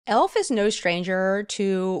Elf is no stranger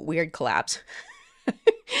to weird collabs.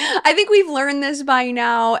 I think we've learned this by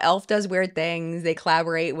now. Elf does weird things. They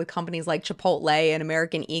collaborate with companies like Chipotle and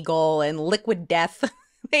American Eagle and Liquid Death.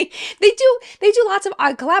 They do lots of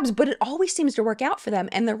odd collabs, but it always seems to work out for them.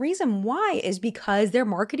 And the reason why is because their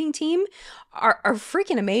marketing team are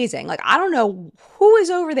freaking amazing. Like, I don't know who is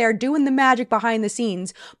over there doing the magic behind the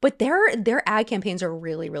scenes, but their ad campaigns are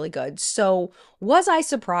really, really good. So was I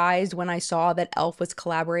surprised when I saw that Elf was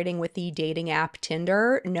collaborating with the dating app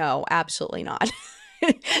Tinder? No, absolutely not.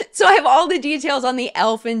 So I have all the details on the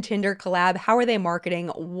Elf and Tinder collab. How are they marketing?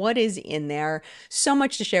 What is in there? So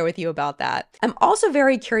much to share with you about that. I'm also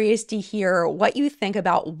very curious to hear what you think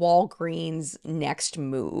about Walgreens' next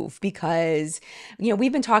move because,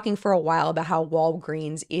 we've been talking for a while about how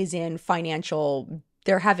Walgreens is in financial,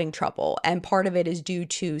 they're having trouble. And part of it is due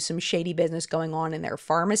to some shady business going on in their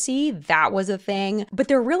pharmacy. That was a thing. But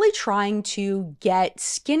they're really trying to get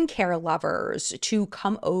skincare lovers to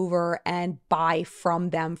come over and buy from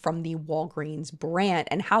them from the Walgreens brand.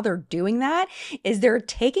 And how they're doing that is they're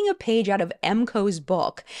taking a page out of Emco's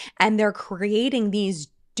book and they're creating these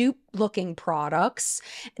dupe looking products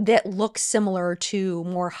that look similar to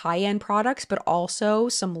more high-end products, but also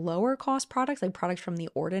some lower cost products, like products from the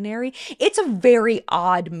ordinary. It's a very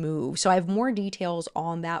odd move. So I have more details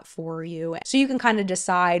on that for you. So you can kind of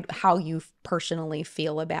decide how you personally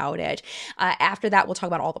feel about it. After that, we'll talk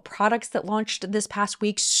about all the products that launched this past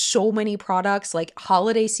week. So many products, like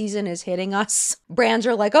holiday season is hitting us. Brands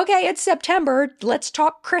are like, okay, it's September. Let's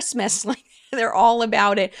talk Christmas. Like, they're all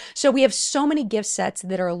about it. So we have so many gift sets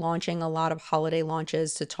that are launching, a lot of holiday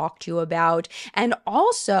launches to talk to you about. And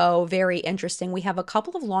also very interesting, we have a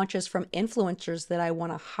couple of launches from influencers that I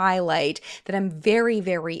want to highlight that I'm very,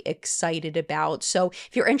 very excited about. So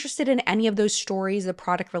if you're interested in any of those stories, the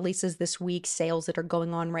product releases this week, sales that are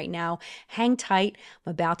going on right now, hang tight.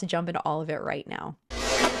 I'm about to jump into all of it right now.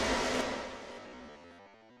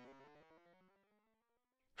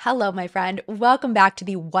 Hello, my friend. Welcome back to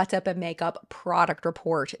the What's Up in Makeup product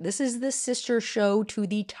report. This is the sister show to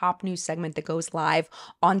the top news segment that goes live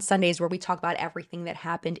on Sundays where we talk about everything that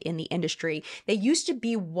happened in the industry. They used to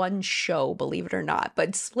be one show, believe it or not,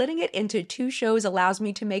 but splitting it into two shows allows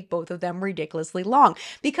me to make both of them ridiculously long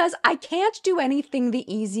because I can't do anything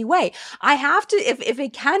the easy way. I have to, if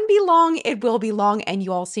it can be long, it will be long, and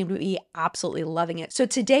you all seem to be absolutely loving it. So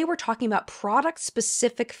today we're talking about product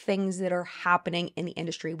specific things that are happening in the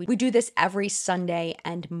industry. We do this every Sunday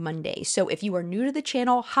and Monday. So if you are new to the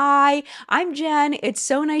channel, hi, I'm Jen. It's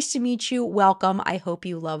so nice to meet you. Welcome. I hope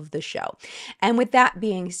you love the show. And with that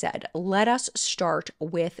being said, let us start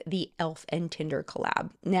with the Elf and Tinder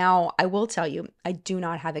collab. Now, I will tell you, I do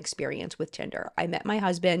not have experience with Tinder. I met my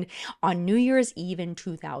husband on New Year's Eve in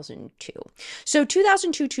 2002. So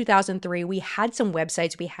 2002, 2003, we had some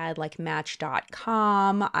websites. We had like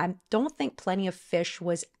Match.com. I don't think Plenty of Fish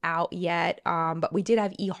was out yet, but we did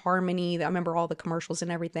have eHarmony. I remember all the commercials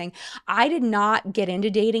and everything. I did not get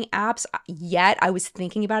into dating apps yet. I was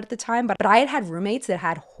thinking about it at the time, but I had roommates that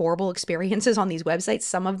had horrible experiences on these websites,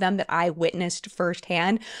 some of them that I witnessed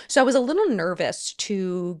firsthand. So I was a little nervous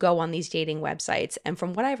to go on these dating websites. And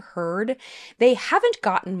from what I've heard, they haven't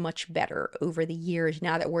gotten much better over the years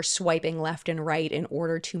now that we're swiping left and right in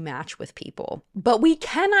order to match with people. But we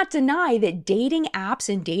cannot deny that dating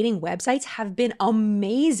apps and dating websites have been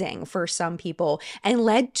amazing for some people and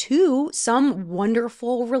led to some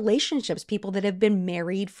wonderful relationships, people that have been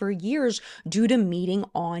married for years due to meeting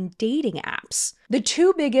on dating apps. The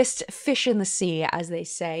two biggest fish in the sea, as they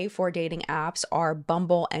say, for dating apps are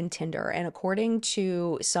Bumble and Tinder. And according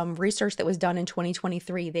to some research that was done in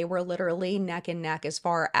 2023, they were literally neck and neck as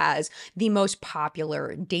far as the most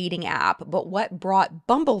popular dating app. But what brought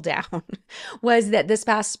Bumble down was that this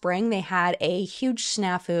past spring, they had a huge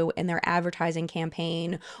snafu in their advertising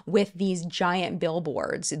campaign with these giant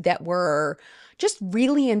billboards that were just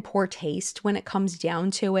really in poor taste when it comes down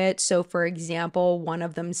to it. So for example, one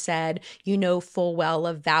of them said, you know full well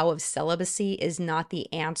a vow of celibacy is not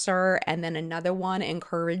the answer. And then another one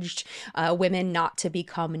encouraged women not to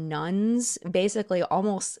become nuns. Basically,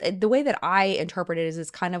 almost the way that I interpret it is it's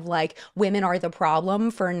kind of like women are the problem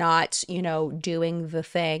for not, doing the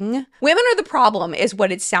thing. Women are the problem is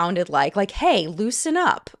what it sounded like. Like, hey, loosen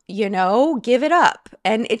up, give it up.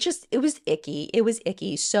 And it was icky. It was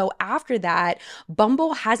icky. So after that,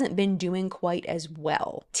 Bumble hasn't been doing quite as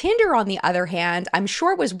well. Tinder, on the other hand, I'm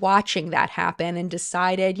sure was watching that happen and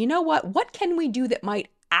decided, you know what can we do that might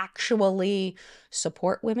actually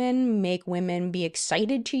support women, make women be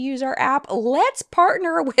excited to use our app, let's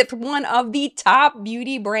partner with one of the top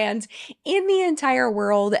beauty brands in the entire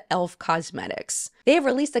world, e.l.f. Cosmetics. They have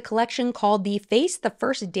released a collection called the Face the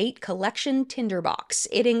First Date Collection Tinderbox.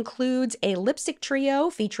 It includes a lipstick trio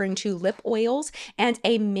featuring 2 lip oils and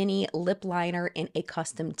a mini lip liner in a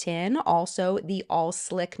custom tin. Also, the All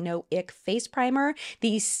Slick No Ick face primer,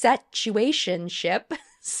 the Situationship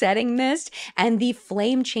setting mist, and the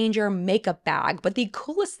Flame Changer makeup bag. But the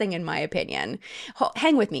coolest thing, in my opinion,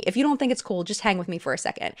 hang with me. If you don't think it's cool, just hang with me for a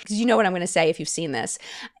second, because you know what I'm going to say if you've seen this.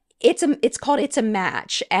 It's called It's a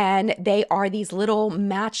Match, and they are these little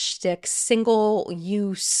matchstick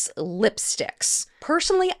single-use lipsticks.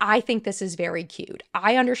 Personally, I think this is very cute.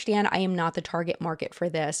 I understand I am not the target market for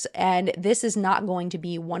this, and this is not going to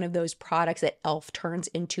be one of those products that e.l.f. turns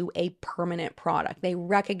into a permanent product. They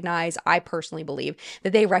recognize, I personally believe,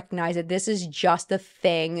 that they recognize that this is just a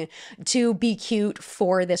thing to be cute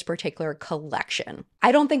for this particular collection.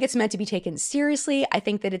 I don't think it's meant to be taken seriously. I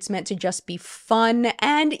think that it's meant to just be fun.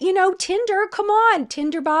 And, you know, Tinder, come on,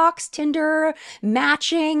 Tinderbox, Tinder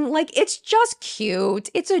matching, like, it's just cute.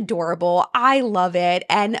 It's adorable. I love it.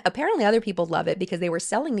 And apparently other people love it because they were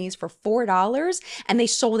selling these for $4 and they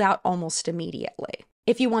sold out almost immediately.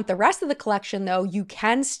 If you want the rest of the collection, though, you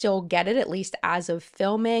can still get it, at least as of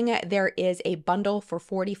filming. There is a bundle for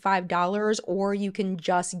 $45, or you can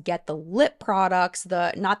just get the lip products,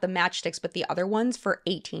 not the matchsticks, but the other ones for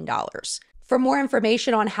 $18. For more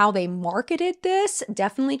information on how they marketed this,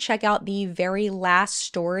 definitely check out the very last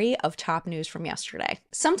story of Top News from yesterday.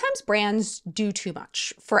 Sometimes brands do too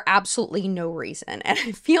much for absolutely no reason, and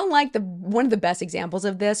I feel like one of the best examples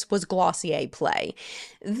of this was Glossier Play.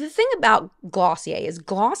 The thing about Glossier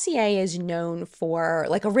is known for,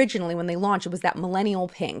 like, originally when they launched, it was that millennial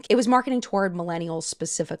pink. It was marketing toward millennials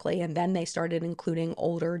specifically, and then they started including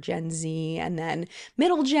older Gen Z and then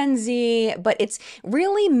middle Gen Z, but it's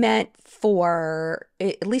really meant for,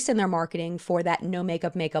 at least in their marketing, for that no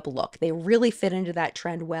makeup look. They really fit into that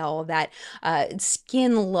trend well, that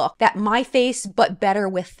skin look, that my face but better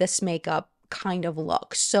with this makeup kind of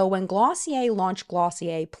look. So when Glossier launched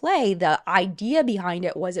Glossier Play, the idea behind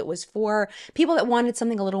it was for people that wanted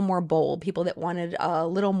something a little more bold, people that wanted a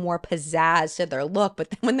little more pizzazz to their look. But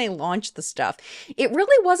then when they launched the stuff, it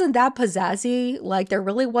really wasn't that pizzazzy. Like, there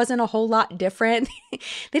really wasn't a whole lot different.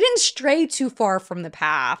 They didn't stray too far from the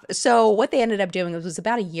path. So what they ended up doing was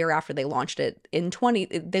about a year after they launched it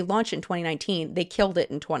they launched it in 2019. They killed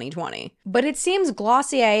it in 2020. But it seems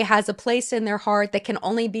Glossier has a place in their heart that can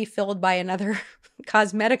only be filled by another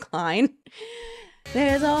cosmetic line.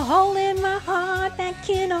 There's a hole in my heart that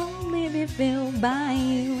can only be filled by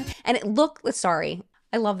you. And sorry,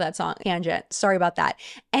 I love that song. Tangent. Sorry about that.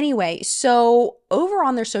 Anyway, so over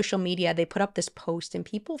on their social media, they put up this post, and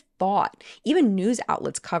people thought, even news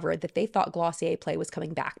outlets covered, that they thought Glossier Play was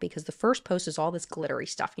coming back, because the first post is all this glittery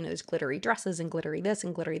stuff. You know, there's glittery dresses and glittery this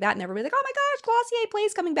and glittery that, and everybody's like, oh my gosh, Glossier Play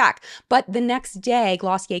is coming back. But the next day,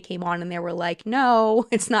 Glossier came on and they were like, no,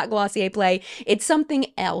 it's not Glossier Play. It's something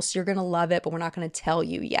else. You're going to love it, but we're not going to tell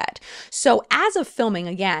you yet. So as of filming,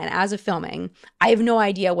 I have no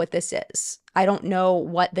idea what this is. I don't know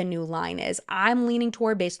what the new line is. I'm leaning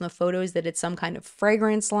toward, based on the photos, that it's some kind of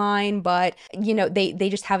fragrance line, but you know, they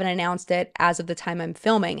just haven't announced it as of the time I'm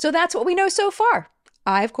filming. So that's what we know so far.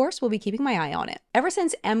 I, of course, will be keeping my eye on it. Ever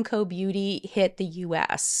since Emco Beauty hit the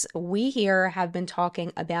US, we here have been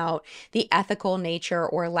talking about the ethical nature,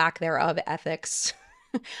 or lack thereof, ethics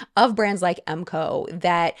of brands like Emco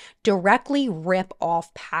that directly rip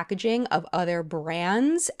off packaging of other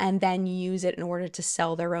brands and then use it in order to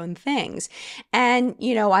sell their own things. And,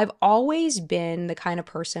 you know, I've always been the kind of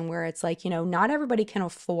person where it's like, you know, not everybody can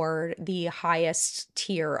afford the highest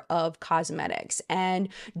tier of cosmetics, and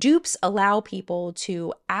dupes allow people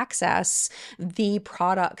to access the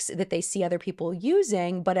products that they see other people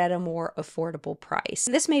using, but at a more affordable price.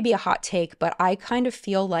 This may be a hot take, but I kind of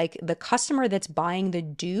feel like the customer that's buying the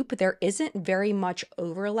dupe, there isn't very much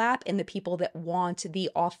overlap in the people that want the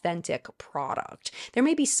authentic product. There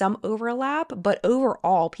may be some overlap, but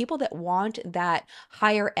overall, people that want that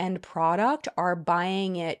higher end product are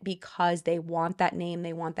buying it because they want that name,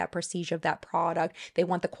 they want that prestige of that product, they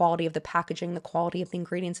want the quality of the packaging, the quality of the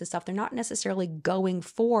ingredients and stuff. They're not necessarily going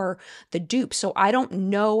for the dupe. So I don't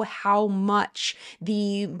know how much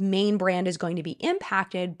the main brand is going to be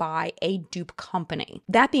impacted by a dupe company.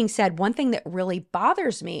 That being said, one thing that really bothers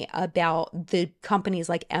bothers me about the companies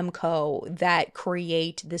like MCO that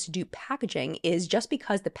create this dupe packaging is just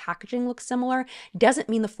because the packaging looks similar doesn't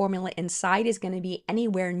mean the formula inside is going to be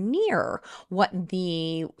anywhere near what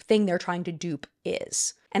the thing they're trying to dupe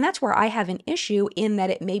is. And that's where I have an issue, in that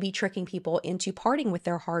it may be tricking people into parting with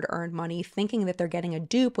their hard-earned money, thinking that they're getting a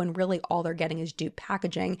dupe when really all they're getting is dupe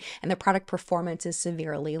packaging and the product performance is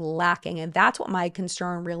severely lacking. And that's what my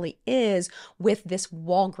concern really is with this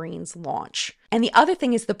Walgreens launch. And the other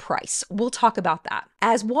thing is the price. We'll talk about that.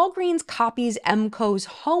 As Walgreens copies MCO's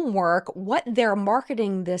homework, what they're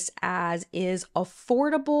marketing this as is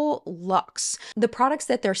affordable luxe. The products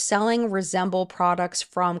that they're selling resemble products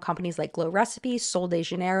from companies like Glow Recipes, Sol de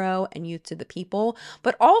Janeiro, and Youth to the People,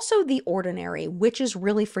 but also The Ordinary, which is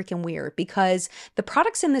really freaking weird because the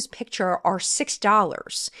products in this picture are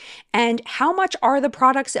 $6. And how much are the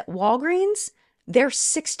products at Walgreens? They're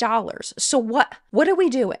 $6. So what are we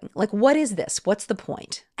doing? Like, what is this? What's the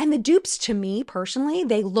point? And the dupes, to me personally,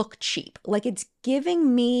 they look cheap. Like, it's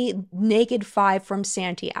giving me Naked 5 from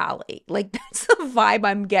Santee Alley. Like, that's the vibe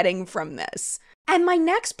I'm getting from this. And my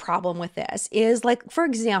next problem with this is, like, for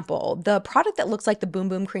example, the product that looks like the Boom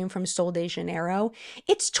Boom Cream from Sol de Janeiro,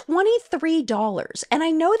 it's $23. And I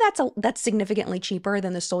know that's significantly cheaper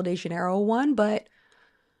than the Sol de Janeiro one, but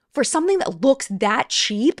for something that looks that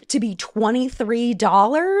cheap to be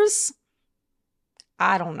 $23,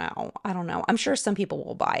 I don't know. I'm sure some people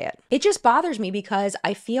will buy it. It just bothers me because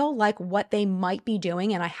I feel like what they might be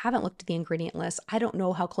doing, and I haven't looked at the ingredient list. I don't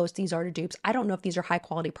know how close these are to dupes. I don't know if these are high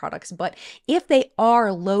quality products, but if they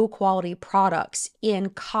are low quality products in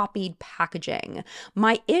copied packaging,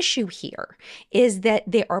 my issue here is that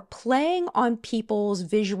they are playing on people's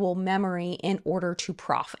visual memory in order to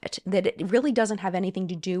profit. That it really doesn't have anything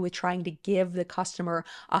to do with trying to give the customer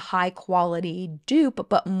a high quality dupe,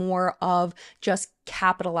 but more of just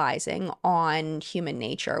capitalizing on human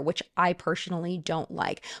nature, which I personally don't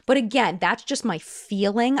like. But again, that's just my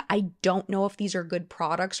feeling. I don't know if these are good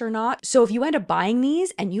products or not. So if you end up buying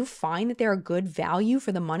these and you find that they're a good value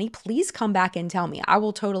for the money, please come back and tell me. I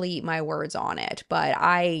will totally eat my words on it. But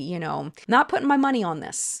not putting my money on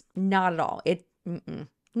this. Not at all.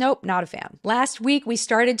 Nope, not a fan. Last week, we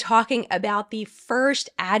started talking about the first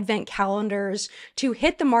advent calendars to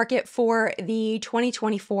hit the market for the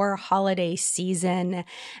 2024 holiday season.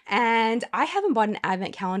 And I haven't bought an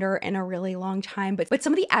advent calendar in a really long time, but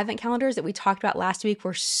some of the advent calendars that we talked about last week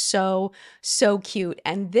were so cute.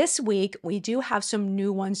 And this week, we do have some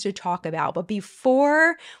new ones to talk about. But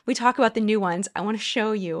before we talk about the new ones, I want to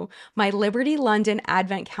show you my Liberty London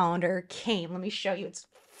advent calendar came. Let me show you. It's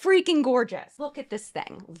freaking gorgeous. Look at this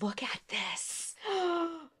thing. Look at this.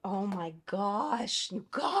 Oh my gosh, you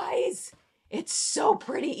guys. It's so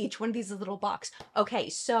pretty. Each one of these is a little box. Okay,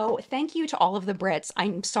 so thank you to all of the Brits.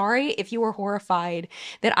 I'm sorry if you were horrified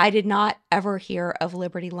that I did not ever hear of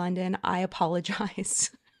Liberty London. I apologize.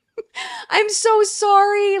 I'm so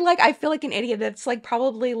sorry. Like, I feel like an idiot. That's like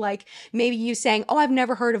probably like maybe you saying, oh, I've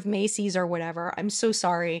never heard of Macy's or whatever. I'm so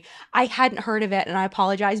sorry. I hadn't heard of it and I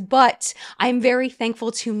apologize, but I'm very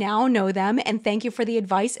thankful to now know them. And thank you for the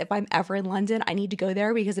advice. If I'm ever in London, I need to go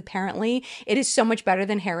there because apparently it is so much better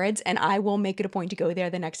than Harrods. And I will make it a point to go there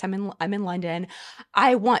the next time I'm in London.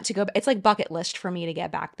 I want to go. It's like bucket list for me to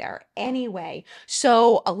get back there. Anyway,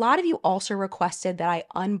 so a lot of you also requested that I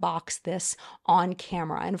unbox this on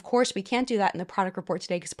camera. And of course, we can't do that in the product report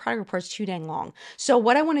today because the product report is too dang long. So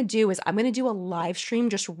what I want to do is I'm going to do a live stream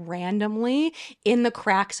just randomly in the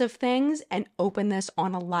cracks of things and open this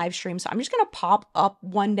on a live stream. So I'm just going to pop up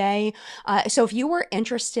one day. So if you were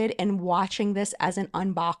interested in watching this as an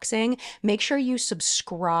unboxing, make sure you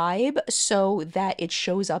subscribe so that it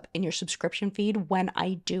shows up in your subscription feed when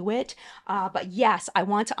I do it. But yes, I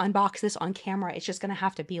want to unbox this on camera. It's just going to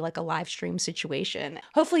have to be like a live stream situation.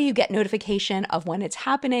 Hopefully you get notification of when it's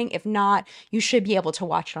happening. If not, you should be able to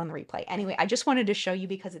watch it on the replay. Anyway, I just wanted to show you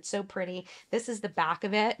because it's so pretty. This is the back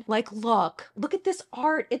of it. Like, look at this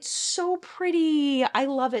art. It's so pretty. I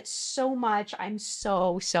love it so much. I'm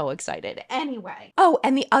so excited. Anyway. Oh,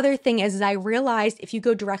 and the other thing is I realized if you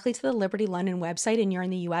go directly to the Liberty London website and you're in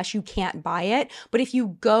the US, you can't buy it. But if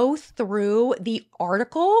you go through the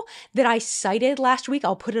article that I cited last week,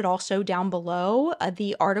 I'll put it also down below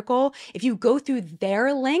the article. If you go through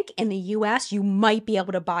their link in the US, you might be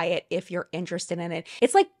able to buy try it if you're interested in it.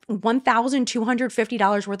 It's like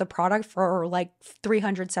 $1,250 worth of product for like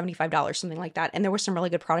 $375, something like that. And there were some really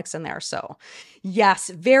good products in there. So yes,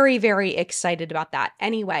 very, very excited about that.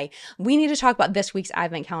 Anyway, we need to talk about this week's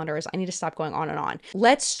advent calendars. I need to stop going on and on.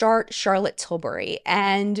 Let's start Charlotte Tilbury.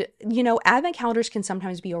 And, you know, advent calendars can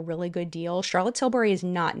sometimes be a really good deal. Charlotte Tilbury is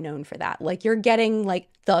not known for that. Like, you're getting like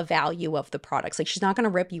the value of the products. Like, she's not going to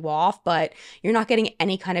rip you off, but you're not getting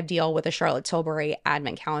any kind of deal with a Charlotte Tilbury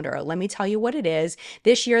advent calendar. Let me tell you what it is.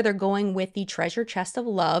 This year, they're going with the Treasure Chest of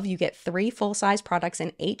Love. You get 3 full-size products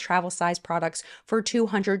and 8 travel-size products for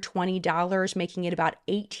 $220, making it about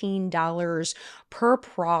 $18 per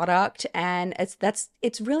product. And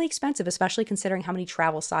it's really expensive, especially considering how many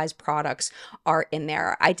travel-size products are in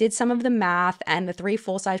there. I did some of the math, and the 3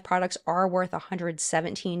 full-size products are worth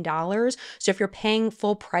 $117. So if you're paying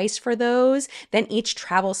full price for those, then each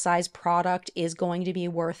travel-size product is going to be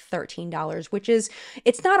worth $13, which is,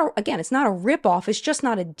 it's not a rip-off, it's just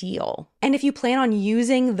not a deal. And if you plan on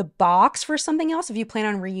using the box for something else, if you plan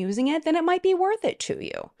on reusing it, then it might be worth it to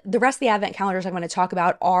you. The rest of the advent calendars I'm going to talk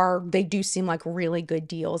about they do seem like really good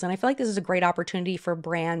deals. And I feel like this is a great opportunity for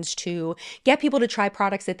brands to get people to try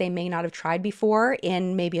products that they may not have tried before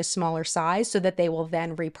in maybe a smaller size, so that they will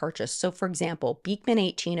then repurchase. So for example, Beekman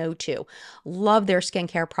 1802, love their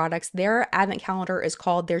skincare products. Their advent calendar is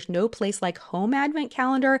called There's No Place Like Home Advent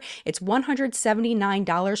Calendar. It's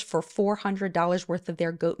 $179 for $400 worth of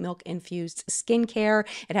their goat milk infused skincare.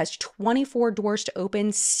 It has 24 doors to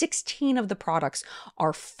open. 16 of the products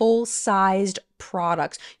are full-sized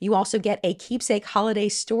products. You also get a keepsake holiday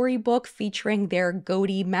storybook featuring their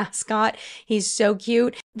goatee mascot. He's so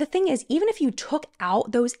cute. The thing is, even if you took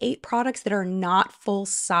out those 8 products that are not full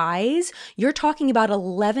size, you're talking about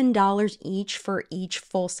 $11 each for each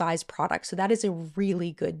full size product. So that is a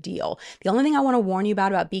really good deal. The only thing I want to warn you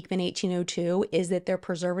about Beekman 1802 is that their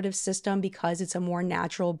preservative system, because it's a more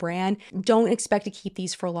natural brand, don't expect to keep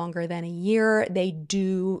these for longer than a year. They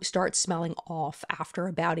do start smelling off after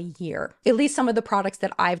about a year. At least some of the products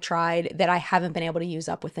that I've tried that I haven't been able to use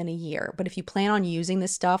up within a year. But if you plan on using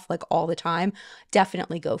this stuff like all the time,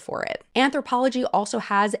 definitely go for it. Anthropology also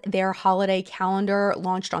has their holiday calendar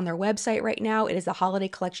launched on their website right now. It is the Holiday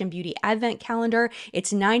Collection Beauty Advent Calendar.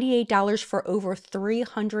 It's $98 for over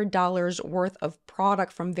 $300 worth of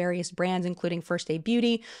product from various brands, including First Aid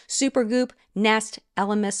Beauty, Supergoop, Nest,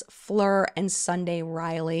 Elemis, Fleur, and Sunday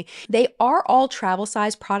Riley. They are all travel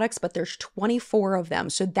size products, but there's 24 of them.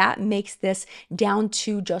 So that makes this down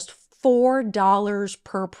to just $4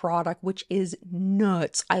 per product, which is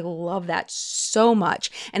nuts. I love that so much.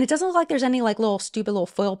 And it doesn't look like there's any like little stupid little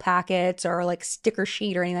foil packets or like sticker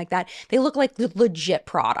sheet or anything like that. They look like legit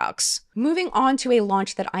products. Moving on to a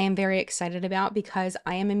launch that I am very excited about because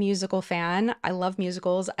I am a musical fan. I love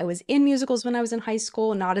musicals. I was in musicals when I was in high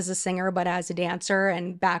school, not as a singer, but as a dancer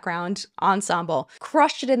and background ensemble.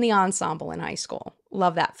 Crushed it in the ensemble in high school.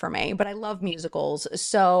 Love that for me, but I love musicals.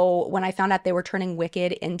 So when I found out they were turning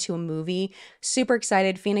Wicked into a movie, super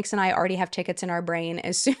excited. Phoenix and I already have tickets in our brain.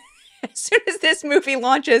 As soon as this movie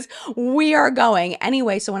launches, we are going.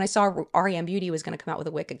 Anyway, so when I saw REM Beauty was going to come out with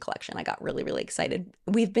a Wicked collection, I got really, really excited.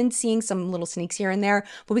 We've been seeing some little sneaks here and there,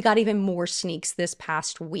 but we got even more sneaks this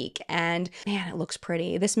past week. And man, it looks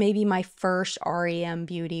pretty. This may be my first REM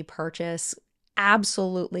Beauty purchase.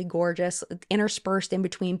 Absolutely gorgeous, interspersed in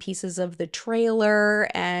between pieces of the trailer,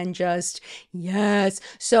 and just yes.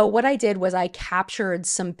 So what I did was I captured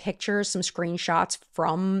some pictures, some screenshots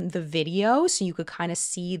from the video so you could kind of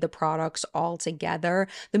see the products all together.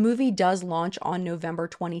 The movie does launch on November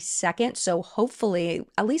 22nd, so hopefully,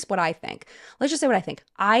 at least what I think. Let's just say what I think.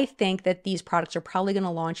 I think that these products are probably going to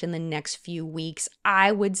launch in the next few weeks.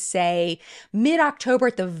 I would say mid-October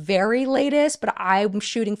at the very latest, but I'm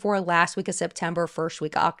shooting for last week of September, first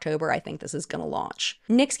week of October. I think this is going to launch.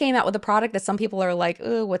 NYX came out with a product that some people are like,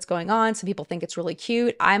 oh, what's going on? Some people think it's really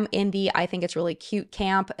cute. I'm in the I think it's really cute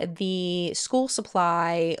camp. The School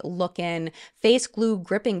Supply looking face glue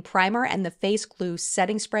gripping primer and the face glue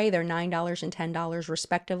setting spray, they're $9 and $10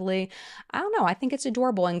 respectively. I don't know. I think it's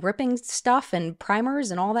adorable, and gripping stuff and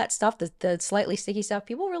primers and all that stuff, the slightly sticky stuff,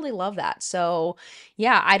 people really love that. So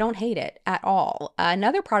yeah, I don't hate it at all.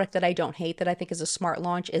 Another product that I don't hate that I think is a smart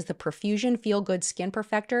launch is the Profusion Feel Good Skin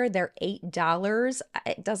Perfector. They're $8.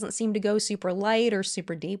 It doesn't seem to go super light or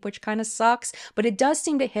super deep, which kind of sucks, but it does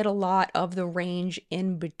seem to hit a lot of the range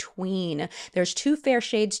in between. There's 2 fair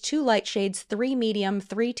shades, 2 light shades, 3 medium,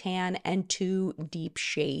 3 tan, and 2 deep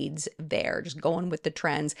shades there. Just going with the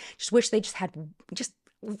trends. Just wish they just had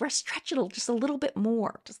stretch it just a little bit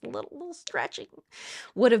more. Just a little stretching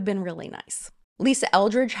would have been really nice. Lisa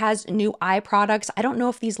Eldridge has new eye products. I don't know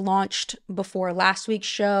if these launched before last week's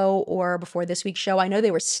show or before this week's show. I know they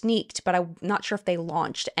were sneaked, but I'm not sure if they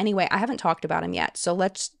launched. Anyway, I haven't talked about them yet. So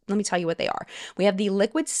let me tell you what they are. We have the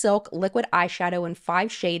Liquid Silk Liquid Eyeshadow in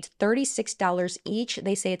 5 shades, $36 each.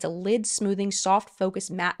 They say it's a lid smoothing, soft focus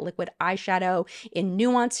matte liquid eyeshadow in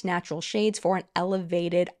nuanced natural shades for an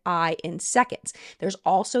elevated eye in seconds. There's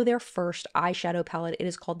also their first eyeshadow palette. It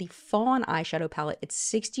is called the Fawn Eyeshadow Palette.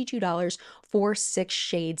 It's $62 for 6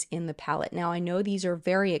 shades in the palette. Now, I know these are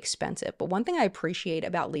very expensive, but one thing I appreciate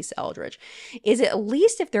about Lisa Eldridge is at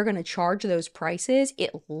least if they're going to charge those prices,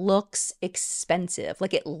 it looks expensive.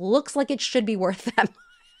 Like it looks like it should be worth that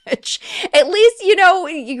much. At least, you know,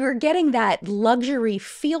 you're getting that luxury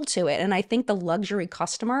feel to it. And I think the luxury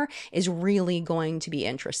customer is really going to be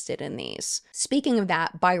interested in these. Speaking of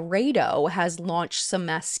that, Byredo has launched some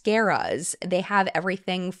mascaras. They have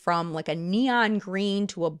everything from like a neon green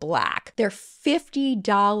to a black. They're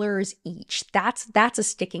 $50 each. That's a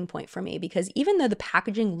sticking point for me, because even though the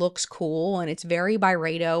packaging looks cool and it's very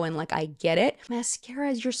Byredo and like I get it,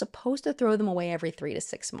 mascaras, you're supposed to throw them away every 3 to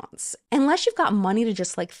 6 months. Unless you've got money to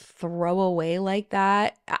just like throw away like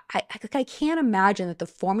that. I can't imagine that the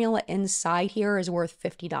formula inside here is worth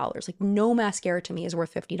 $50. Like no mascara to me is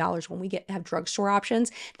worth $50 when we have drugstore options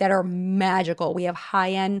that are magical. We have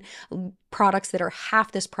high-end products that are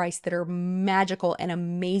half this price that are magical and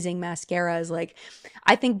amazing mascaras. Like,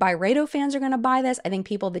 I think Byredo fans are going to buy this. I think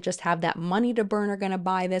people that just have that money to burn are going to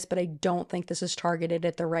buy this, but I don't think this is targeted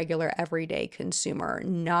at the regular everyday consumer.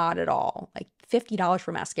 Not at all. Like $50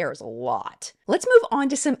 for mascara is a lot. Let's move on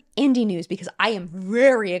to some indie news, because I am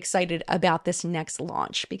very excited about this next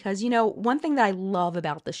launch. Because, you know, one thing that I love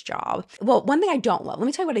about this job, well, one thing I don't love, let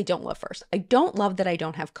me tell you what I don't love first. I don't love that I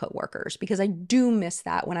don't have coworkers, because I do miss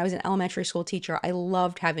that. When I was an elementary school teacher, I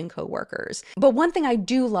loved having coworkers. But one thing I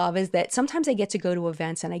do love is that sometimes I get to go to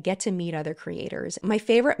events and I get to meet other creators. My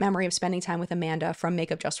favorite memory of spending time with Amanda from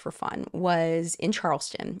Makeup Just for Fun was in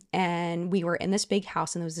Charleston. And we were in this big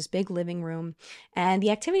house and there was this big living room. And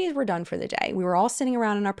the activities were done for the day. We were all sitting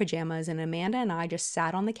around in our pajamas, and Amanda and I just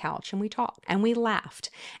sat on the couch and we talked and we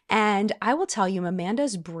laughed. And I will tell you,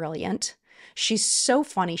 Amanda's brilliant. She's so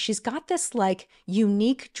funny. She's got this like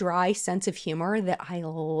unique, dry sense of humor that I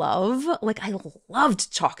love. Like I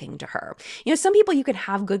loved talking to her. You know, some people you can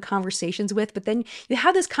have good conversations with, but then you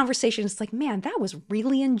have this conversation. It's like, man, that was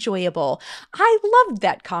really enjoyable. I loved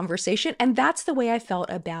that conversation. And that's the way I felt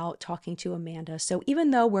about talking to Amanda. So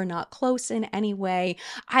even though we're not close in any way,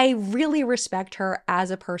 I really respect her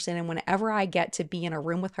as a person. And whenever I get to be in a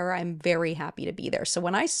room with her, I'm very happy to be there. So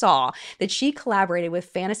when I saw that she collaborated with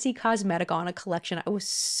Fantasy Cosmetica on a collection, I was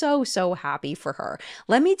so happy for her.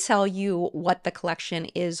 Let me tell you what the collection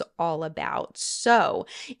is all about. So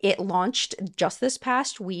it launched just this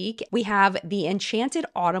past week. We have the Enchanted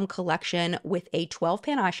Autumn collection with a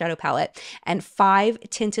 12-pan eyeshadow palette and 5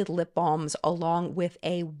 tinted lip balms along with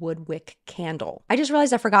a woodwick candle. I just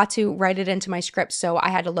realized I forgot to write it into my script, so I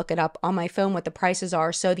had to look it up on my phone what the prices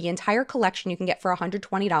are. So the entire collection you can get for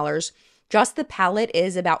 $120. Just the palette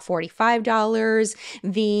is about $45.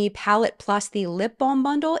 The palette plus the lip balm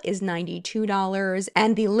bundle is $92.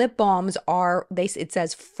 And the lip balms are, it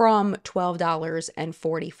says from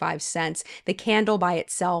 $12.45. The candle by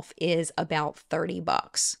itself is about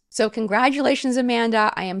 $30. So congratulations,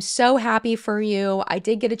 Amanda. I am so happy for you. I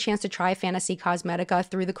did get a chance to try Fantasy Cosmetica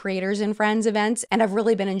through the Creators and Friends events, and I've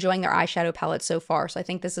really been enjoying their eyeshadow palette so far. So I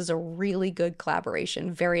think this is a really good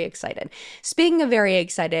collaboration. Very excited. Speaking of very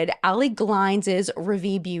excited, Ali Glines'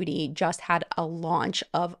 Ravie Beauty just had a launch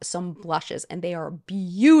of some blushes, and they are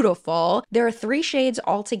beautiful. There are 3 shades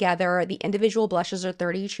altogether. The individual blushes are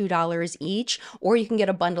 $32 each, or you can get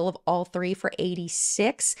a bundle of all 3 for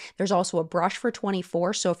 $86. There's also a brush for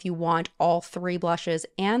 $24. So if you want all 3 blushes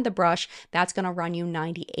and the brush, that's going to run you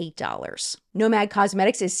 $98. Nomad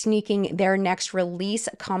Cosmetics is sneaking their next release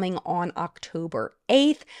coming on October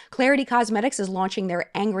 8th. Clarity Cosmetics is launching their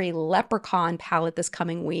Angry Leprechaun palette this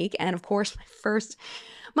coming week. And of course,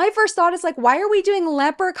 my first thought is like, why are we doing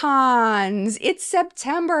leprechauns? It's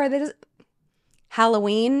September. That is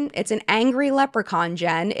Halloween. It's an angry leprechaun,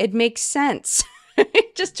 Jen. It makes sense.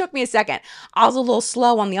 It just took me a second. I was a little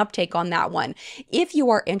slow on the uptake on that one. If you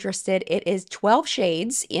are interested, it is 12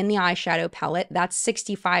 shades in the eyeshadow palette. That's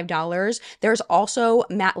 $65. There's also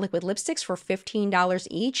matte liquid lipsticks for $15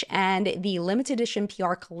 each. And the limited edition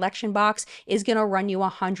PR collection box is going to run you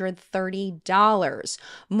 $130.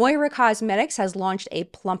 Moira Cosmetics has launched a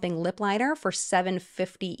plumping lip liner for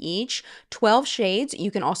 $7.50 each. 12 shades.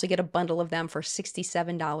 You can also get a bundle of them for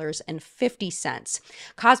 $67.50.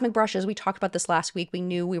 Cosmic brushes, we talked about this last last week we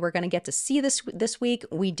knew we were going to get to see this week.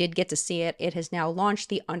 We did get to see it. It has now launched.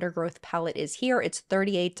 The Undergrowth palette is here. It's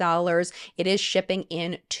 $38. It is shipping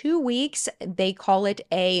in 2 weeks. They call it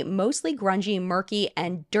a mostly grungy, murky,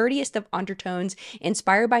 and dirtiest of undertones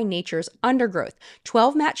inspired by nature's undergrowth.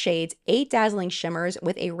 12 matte shades, 8 dazzling shimmers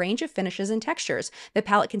with a range of finishes and textures. The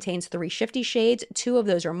palette contains 3 shifty shades. 2 of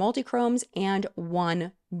those are multi-chromes and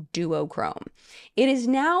 1 duochrome. It is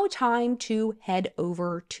now time to head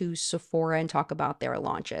over to Sephora and talk about their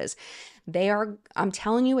launches. I'm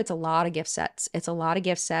telling you, it's a lot of gift sets. It's a lot of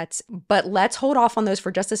gift sets, but let's hold off on those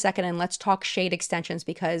for just a second and let's talk shade extensions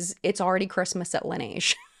because it's already Christmas at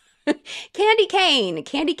Laneige. Candy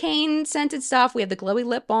cane scented stuff. We have the glowy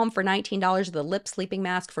lip balm for $19, the lip sleeping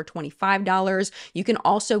mask for $25. You can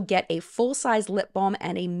also get a full-size lip balm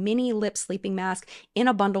and a mini lip sleeping mask in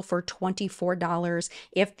a bundle for $24.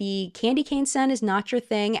 If the candy cane scent is not your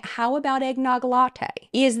thing, how about eggnog latte?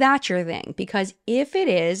 Is that your thing? Because if it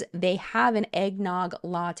is, they have an eggnog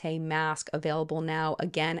latte mask available now,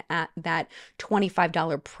 again at that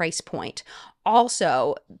 $25 price point.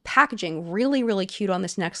 Also, packaging really, really cute on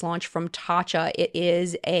this next launch from Tatcha. It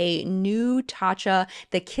is a new Tatcha,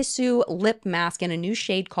 the Kissu lip mask in a new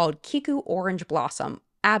shade called Kiku Orange Blossom.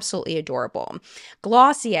 Absolutely adorable.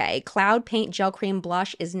 Glossier Cloud Paint Gel Cream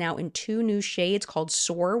Blush is now in 2 new shades called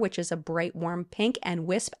Soar, which is a bright warm pink, and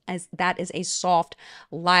Wisp, as that is a soft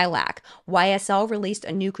lilac. YSL released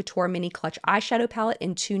a new Couture Mini Clutch eyeshadow palette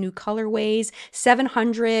in 2 new colorways,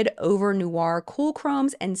 700 over Noir Cool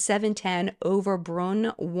Chromes and 710 over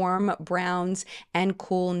Brun Warm Browns and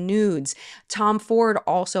Cool Nudes. Tom Ford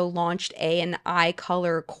also launched an eye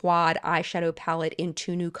color quad eyeshadow palette in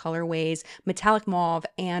 2 new colorways, Metallic Mauve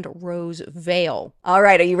and Rose Veil. All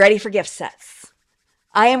right, are you ready for gift sets?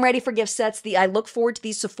 I am ready for gift sets. I look forward to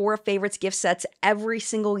these Sephora Favorites gift sets every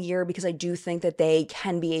single year because I do think that they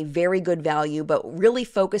can be a very good value, but really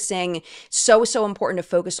focusing, so important to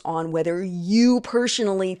focus on whether you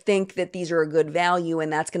personally think that these are a good value,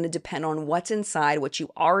 and that's going to depend on what's inside, what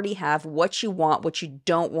you already have, what you want, what you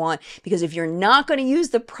don't want, because if you're not going to use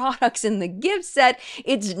the products in the gift set,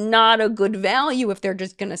 it's not a good value if they're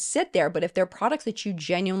just going to sit there. But if they're products that you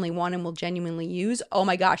genuinely want and will genuinely use, oh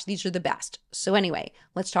my gosh, these are the best. So anyway,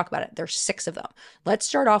 let's talk about it. There's 6 of them. Let's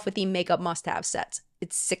start off with the makeup must-have sets.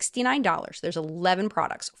 It's $69. There's 11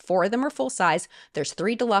 products. 4 of them are full size. There's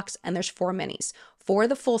 3 deluxe and there's 4 minis. For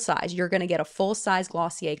the full size, you're going to get a full-size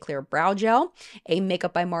Glossier Clear Brow Gel, a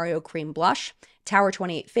Makeup by Mario Cream Blush, Tower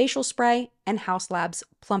 28 Facial Spray, and House Labs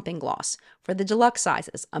Plumping Gloss. For the deluxe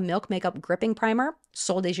sizes, a Milk Makeup Gripping Primer,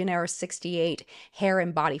 Sol de Janeiro 68 Hair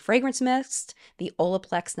and Body Fragrance Mist, the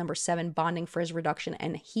Olaplex No. 7 Bonding Frizz Reduction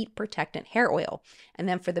and Heat Protectant Hair Oil. And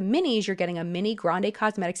then for the minis, you're getting a mini Grande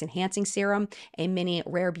Cosmetics Enhancing Serum, a mini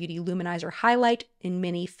Rare Beauty Luminizer Highlight, a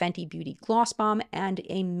mini Fenty Beauty Gloss Bomb, and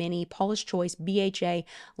a mini Paula's Choice BHA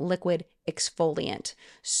Liquid Exfoliant.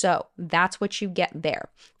 So that's what you get there.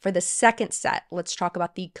 For the second set, let's talk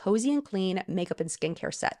about the Cozy and Clean Makeup and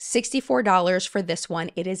Skincare set. $64 for this one.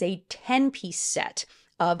 It is a 10-piece set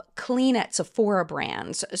of clean at Sephora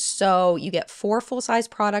brands. So you get 4 full-size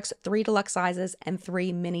products, 3 deluxe sizes, and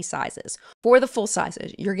 3 mini sizes. For the full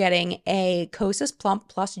sizes, you're getting a Kosas Plump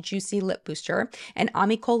Plus Juicy Lip Booster, an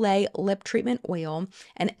Ami Collet Lip Treatment Oil,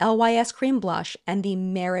 an LYS Cream Blush, and the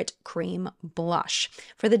Merit Cream Blush.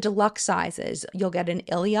 For the deluxe sizes, you'll get an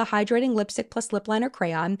Ilia Hydrating Lipstick Plus Lip Liner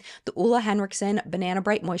Crayon, the Ulla Henriksen Banana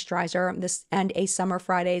Bright Moisturizer, and a Summer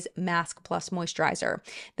Fridays Mask Plus Moisturizer.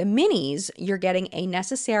 The minis, you're getting a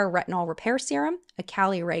Necessaire Retinol Repair Serum, a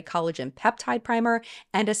Cali Ray Collagen Peptide Primer,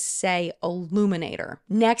 and a Say Illuminator.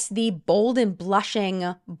 Next, the Bold and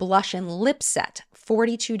Blushing Blush and Lip Set.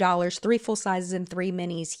 $42, 3 full sizes and 3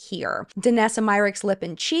 minis here. Danessa Myricks Lip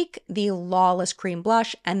and Cheek, the Lawless Cream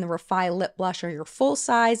Blush, and the Refi Lip Blush are your full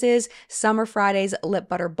sizes. Summer Fridays Lip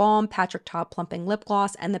Butter Balm, Patrick Ta Plumping Lip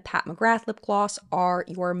Gloss, and the Pat McGrath Lip Gloss are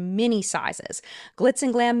your mini sizes. Glitz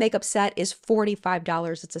and Glam Makeup Set is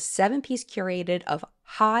 $45. It's a 7-piece curated of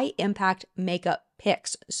high impact makeup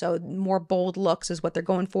picks. So more bold looks is what they're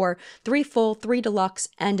going for. 3 full, 3 deluxe,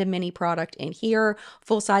 and a mini product in here.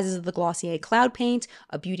 Full sizes of the Glossier Cloud Paint,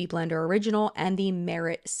 a Beauty Blender Original, and the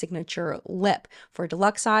Merit Signature Lip. For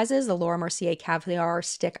deluxe sizes, the Laura Mercier Caviar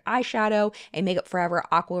Stick Eyeshadow, a Makeup Forever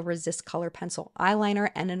Aqua Resist Color Pencil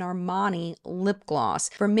Eyeliner, and an Armani Lip Gloss.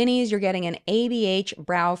 For minis, you're getting an ABH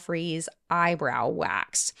Brow Freeze Eyebrow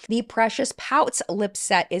Wax. The Precious Pouts Lip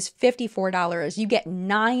Set is $54. You get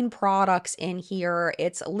 9 products in here.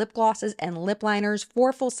 It's lip glosses and lip liners,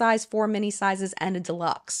 4 full size, 4 mini sizes, and a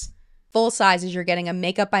deluxe. Full sizes, you're getting a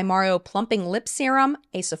Makeup by Mario Plumping Lip Serum,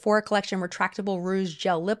 a Sephora Collection Retractable Rouge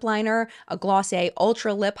Gel Lip Liner, a Glossier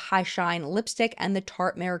Ultra Lip High Shine Lipstick, and the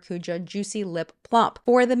Tarte Maracuja Juicy Lip Plump.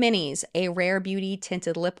 For the minis, a Rare Beauty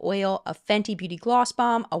Tinted Lip Oil, a Fenty Beauty Gloss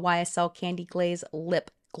Bomb, a YSL Candy Glaze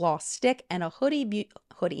Lip Gloss Stick, and a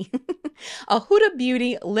a Huda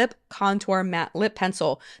Beauty Lip Contour Matte Lip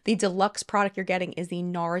Pencil. The deluxe product you're getting is the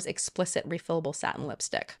NARS Explicit Refillable Satin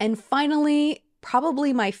Lipstick. And finally,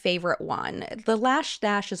 probably my favorite one. The Lash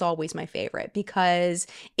Stash is always my favorite because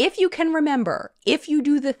if you can remember, if you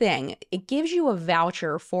do the thing, it gives you a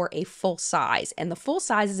voucher for a full size. And the full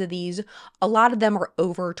sizes of these, a lot of them are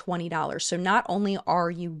over $20. So not only are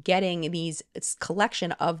you getting these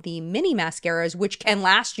collection of the mini mascaras, which can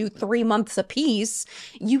last you 3 months a piece,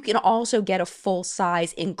 you can also get a full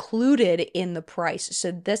size included in the price. So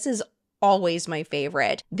this is always my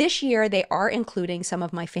favorite. This year, they are including some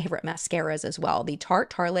of my favorite mascaras as well. The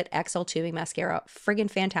Tarte Tartelette XL Tubing Mascara, friggin'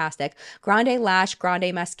 fantastic. Grande Lash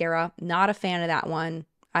Grande Mascara, not a fan of that one.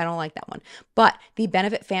 I don't like that one. But the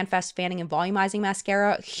Benefit Fan Fest Fanning and Volumizing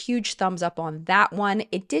Mascara, huge thumbs up on that one.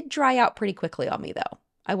 It did dry out pretty quickly on me though.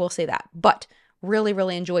 I will say that. But really,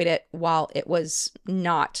 really enjoyed it while it was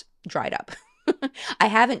not dried up. I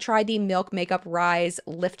haven't tried the Milk Makeup Rise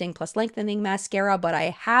Lifting Plus Lengthening Mascara, but I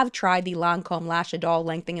have tried the Lancome Lash Idol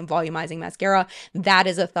Lengthening and Volumizing Mascara. That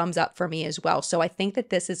is a thumbs up for me as well. So I think that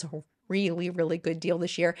this is a really, really good deal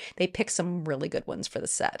this year. They picked some really good ones for the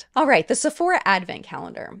set. All right, the Sephora Advent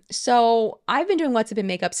Calendar. So I've been doing What's Up in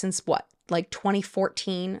Makeup since what? Like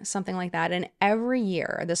 2014, something like that. And every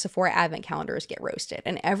year the Sephora Advent Calendars get roasted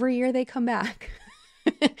and every year they come back.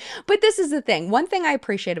 But this is the thing. One thing I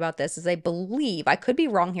appreciate about this is I believe, I could be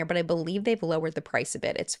wrong here, but I believe they've lowered the price a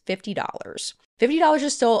bit. It's $50. $50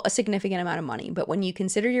 is still a significant amount of money, but when you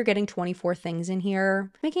consider you're getting 24 things in here,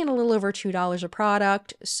 making it a little over $2 a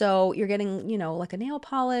product. So you're getting, you know, like a nail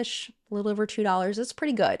polish, a little over $2. That's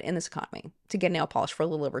pretty good in this economy to get nail polish for a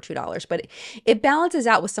little over $2, but it balances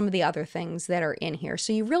out with some of the other things that are in here.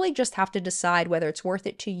 So you really just have to decide whether it's worth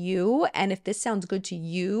it to you. And if this sounds good to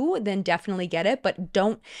you, then definitely get it, but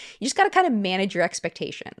you just got to kind of manage your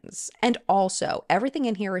expectations. And also everything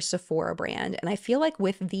in here is Sephora brand. And I feel like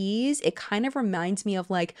with these, it kind of reminds me of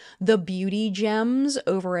like the beauty gems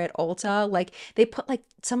over at Ulta. Like they put like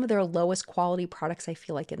some of their lowest quality products, I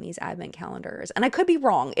feel like, in these advent calendars. And I could be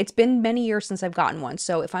wrong. It's been many years since I've gotten one.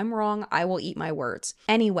 So if I'm wrong, I will eat my words.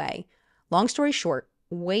 Anyway, long story short,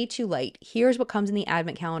 way too late. Here's what comes in the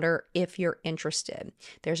advent calendar if you're interested.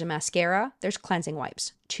 There's a mascara, there's cleansing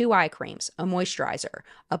wipes, 2 eye creams, a moisturizer,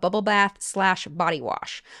 a bubble bath / body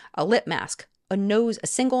wash, a lip mask, a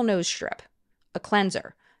single nose strip, a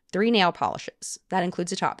cleanser, 3 nail polishes. That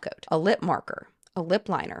includes a top coat, a lip marker, a lip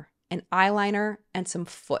liner, an eyeliner, and some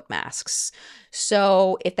foot masks.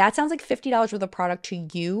 So if that sounds like $50 worth of product to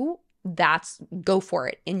you, go for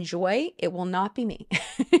it. Enjoy. It will not be me.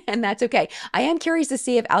 And that's okay. I am curious to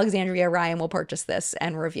see if Alexandria Ryan will purchase this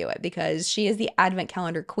and review it because she is the advent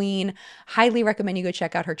calendar queen. Highly recommend you go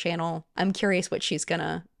check out her channel. I'm curious what she's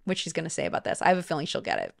gonna say about this. I have a feeling she'll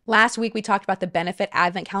get it. Last week, we talked about the Benefit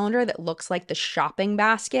Advent Calendar that looks like the shopping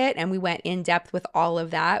basket, and we went in depth with all of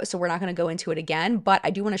that. So we're not going to go into it again, but I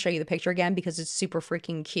do want to show you the picture again because it's super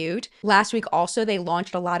freaking cute. Last week, also, they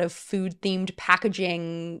launched a lot of food-themed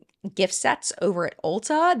packaging gift sets over at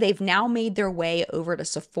Ulta. They've now made their way over to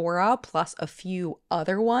Sephora, plus a few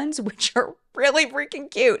other ones, which are really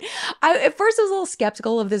freaking cute. At first, I was a little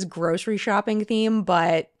skeptical of this grocery shopping theme,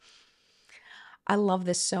 but I love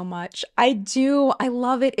this so much. I do. I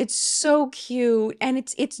love it. It's so cute and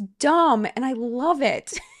it's dumb and I love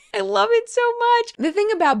it. I love it so much. The thing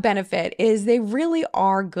about Benefit is they really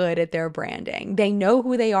are good at their branding. They know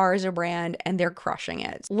who they are as a brand and they're crushing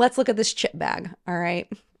it. Let's look at this chip bag. All right.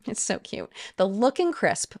 It's so cute. The Looking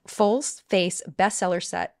Crisp Full Face Bestseller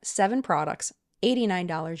Set, 7 products,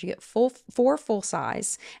 $89. You get 4 full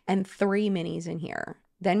size and 3 minis in here.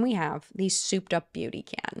 Then we have the Souped Up Beauty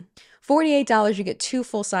Can. $48, you get 2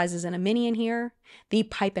 full sizes and a mini in here. The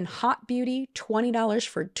Pipin' Hot Beauty, $20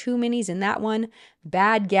 for 2 minis in that one.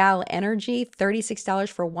 Bad Gal Energy, $36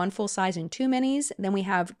 for 1 full size and 2 minis. Then we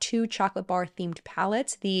have 2 chocolate bar themed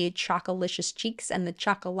palettes, the Chocolicious Cheeks and the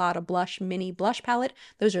Chocolata Blush Mini Blush Palette.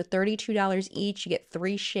 Those are $32 each. You get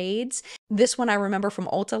 3 shades. This one I remember from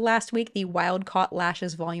Ulta last week, the Wild Caught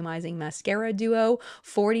Lashes Volumizing Mascara Duo,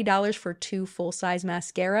 $40 for 2 full-size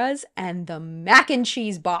mascaras. And the Mac and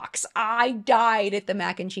Cheese box. I died at the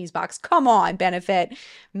Mac and Cheese box. Come on, Benefit.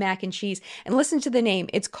 Mac and Cheese. And listen to the name.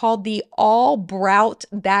 It's called the All Brout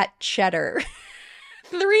That Cheddar.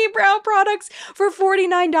 3 brow products for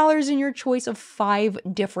 $49 in your choice of 5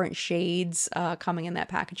 different shades coming in that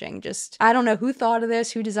packaging. Just, I don't know who thought of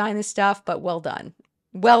this, who designed this stuff, but well done.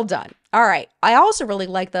 Well done. All right. I also really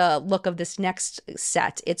like the look of this next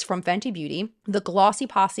set. It's from Fenty Beauty, the Glossy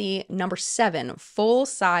Posse number 7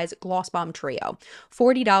 full-size gloss bomb trio.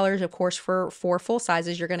 $40, of course, for 4 full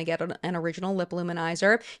sizes. You're going to get an original lip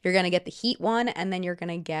luminizer. You're going to get the heat one, and then you're going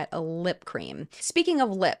to get a lip cream. Speaking of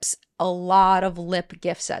lips, a lot of lip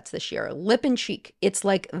gift sets this year. Lip and cheek, it's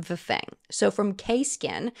like the thing. So from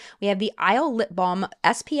K-Skin, we have the Isle Lip Balm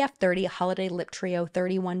SPF 30 Holiday Lip Trio,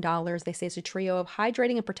 $31. They say it's a trio of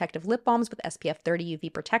hydrating and protective lip balms with SPF 30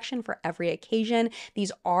 UV protection for every occasion.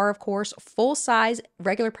 These are, of course, full size.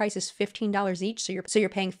 Regular price is $15 each, so you're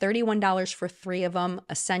paying $31 for 3 of them,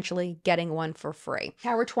 essentially getting one for free.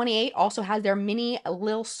 Tower 28 also has their mini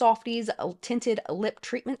Lil Softies tinted lip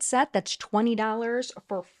treatment set. That's $20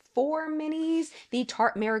 for 4 minis. The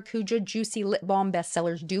Tarte Maracuja Juicy Lip Balm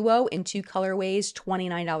Bestsellers Duo in 2 colorways,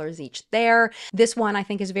 $29 each there. This one I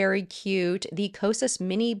think is very cute. The Kosas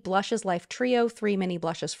Mini Blushes Life Trio, 3 mini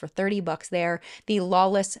blushes for $30 there. The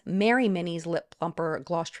Lawless Mary Minis Lip Plumper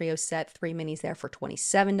Gloss Trio set, 3 minis there for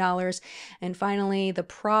 $27. And finally, the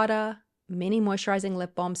Prada Mini Moisturizing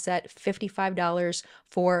Lip Balm set, $55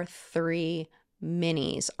 for 3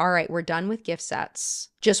 minis. All right, we're done with gift sets.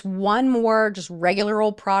 Just one more, just regular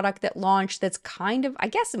old product that launched that's kind of, I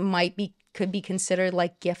guess it could be considered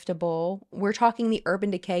like giftable. We're talking the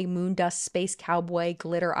Urban Decay Moon Dust Space Cowboy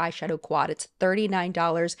Glitter Eyeshadow Quad. It's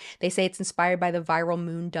 $39. They say it's inspired by the viral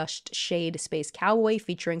Moon Dust shade Space Cowboy,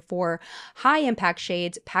 featuring 4 high-impact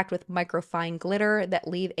shades packed with microfine glitter that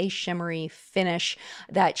leave a shimmery finish.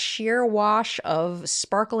 That sheer wash of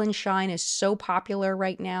sparkle and shine is so popular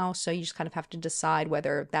right now, so you just kind of have to decide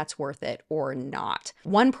whether that's worth it or not.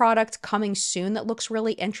 One product coming soon that looks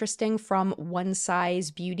really interesting from One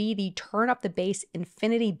Size Beauty, the Turn Up the Base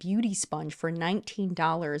Infinity Beauty Sponge for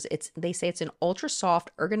 $19. They say it's an ultra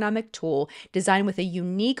soft ergonomic tool designed with a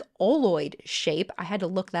unique oloid shape. I had to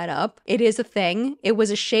look that up. It is a thing. It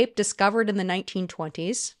was a shape discovered in the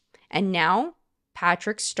 1920s, and now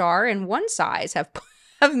Patrick Starr and One Size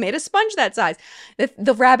have made a sponge that size.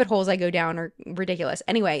 The rabbit holes I go down are ridiculous.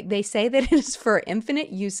 Anyway, they say that it is for infinite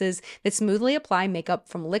uses that smoothly apply makeup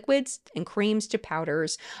from liquids and creams to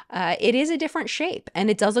powders. It is a different shape and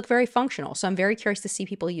it does look very functional. So I'm very curious to see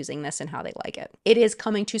people using this and how they like it. It is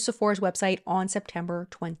coming to Sephora's website on September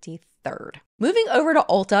 23rd. Moving over to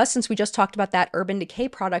Ulta, since we just talked about that Urban Decay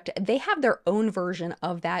product, they have their own version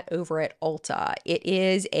of that over at Ulta. It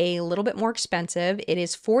is a little bit more expensive. It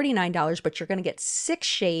is $49, but you're going to get 6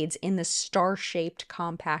 shades in the star-shaped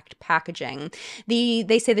compact packaging.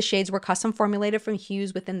 They say the shades were custom formulated from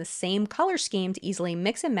hues within the same color scheme to easily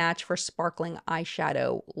mix and match for sparkling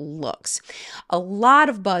eyeshadow looks. A lot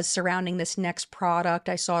of buzz surrounding this next product.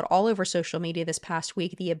 I saw it all over social media this past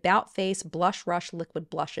week. The About Face Blush Rush Liquid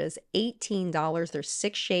Blushes, $18. There's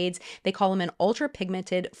 6 shades. They call them an ultra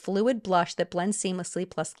pigmented fluid blush that blends seamlessly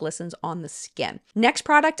plus glistens on the skin. Next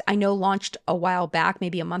product I know launched a while back,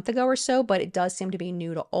 maybe a month ago or so, but it does seem to be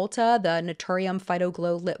new to Ulta. The Naturium Phyto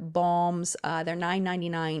Glow Lip Balms. They're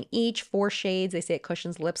 $9.99 each, 4 shades. They say it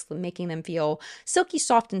cushions lips, making them feel silky,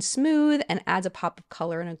 soft, and smooth, and adds a pop of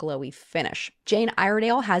color and a glowy finish. Jane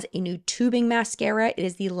Iredale has a new tubing mascara. It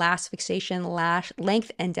is the Lash Fixation Lash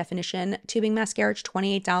Length and Definition Tubing Mascara. It's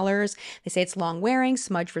 $28. They say it's long wearing,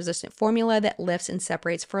 smudge resistant formula that lifts and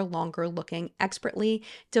separates for longer looking, expertly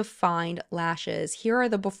defined lashes. Here are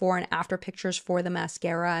the before and after pictures for the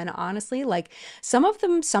mascara. And honestly, like some of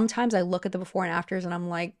them, sometimes I look at the before and afters and I'm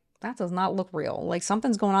like, that does not look real. Like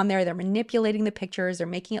something's going on there. They're manipulating the pictures. They're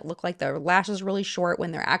making it look like the lashes really short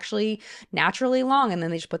when they're actually naturally long. And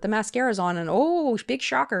then they just put the mascaras on and oh, big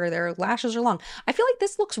shocker, their lashes are long. I feel like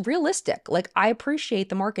this looks realistic. Like I appreciate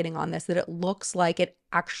the marketing on this, that it looks like it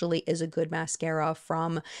actually is a good mascara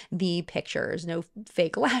from the pictures. No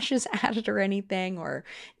fake lashes added or anything, or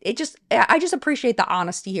I just appreciate the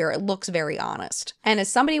honesty here. It looks very honest. And as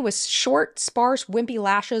somebody with short, sparse, wimpy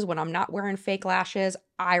lashes when I'm not wearing fake lashes,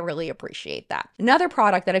 I really appreciate that. Another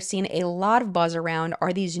product that I've seen a lot of buzz around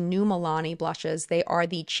are these new Milani blushes. They are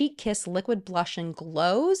the Cheek Kiss Liquid Blush and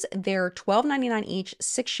Glows. They're $12.99 each,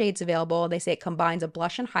 6 shades available. They say it combines a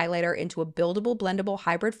blush and highlighter into a buildable, blendable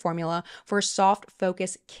hybrid formula for a soft, focused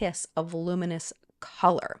kiss of luminous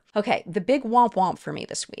color. Okay, the big womp womp for me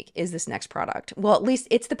this week is this next product. Well, at least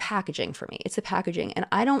it's the packaging for me. It's the packaging. And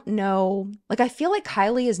I don't know, like I feel like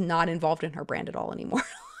Kylie is not involved in her brand at all anymore.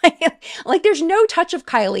 Like there's no touch of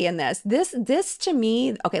Kylie in this. This to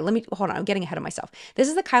me, okay, hold on, I'm getting ahead of myself. This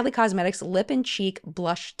is the Kylie Cosmetics Lip and Cheek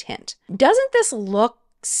Blush Tint. Doesn't this look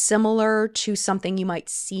similar to something you might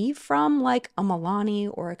see from like a Milani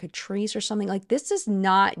or a Catrice or something. Like this does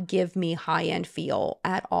not give me high-end feel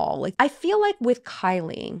at all. Like I feel like with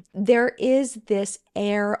Kylie, there is this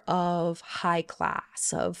air of high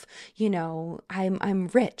class of, I'm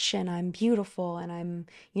rich and I'm beautiful and I'm,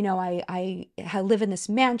 I live in this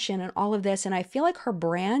mansion and all of this. And I feel like her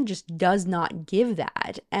brand just does not give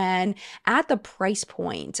that. And at the price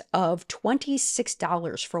point of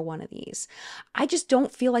 $26 for one of these, I just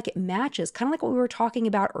don't feel like it matches. Kind of like what we were talking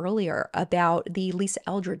about earlier about the Lisa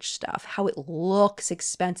Eldridge stuff, how it looks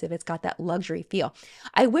expensive. It's got that luxury feel.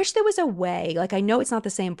 I wish there was a way, like I know it's not the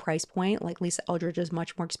same price point, like Lisa Eldridge is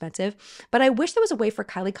much more expensive, but I wish there was a way for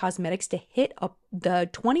Kylie Cosmetics to hit up the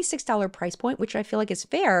 $26 price point, which I feel like is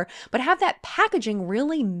fair, but have that packaging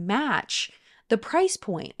really match the price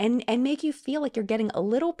point and make you feel like you're getting a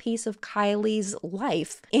little piece of Kylie's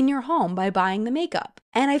life in your home by buying the makeup.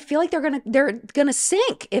 And I feel like they're gonna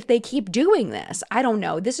sink if they keep doing this. I don't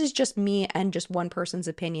know. This is just me and just one person's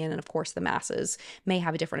opinion, and of course the masses may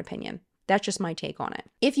have a different opinion. That's just my take on it.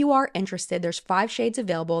 If you are interested, there's 5 shades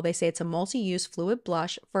available. They say it's a multi-use fluid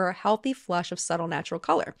blush for a healthy flush of subtle natural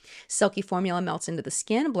color. Silky formula melts into the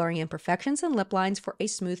skin, blurring imperfections and lip lines for a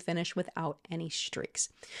smooth finish without any streaks.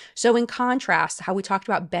 So in contrast, how we talked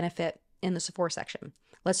about Benefit in the Sephora section,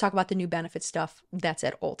 let's talk about the new Benefit stuff that's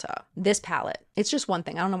at Ulta. This palette, it's just one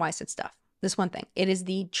thing. I don't know why I said stuff. This one thing. It is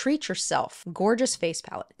the Treat Yourself Gorgeous Face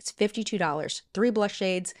Palette. It's $52, 3 blush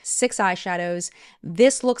shades, 6 eyeshadows.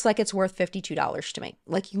 This looks like it's worth $52 to me.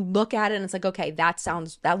 Like you look at it and it's like, okay,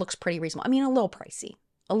 that looks pretty reasonable. I mean, a little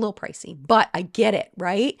pricey, but I get it,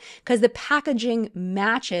 right? Because the packaging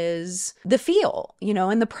matches the feel,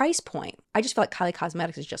 and the price point. I just feel like Kylie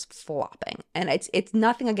Cosmetics is just flopping. And it's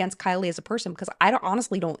nothing against Kylie as a person, because I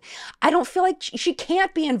don't feel like she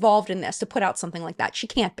can't be involved in this to put out something like that. She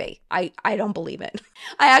can't be. I don't believe it.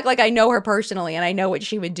 I act like I know her personally and I know what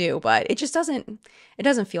she would do, but it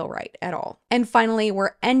doesn't feel right at all. And finally,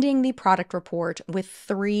 we're ending the product report with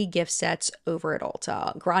 3 gift sets over at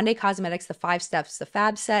Ulta. Grande Cosmetics, the 5 Steps, the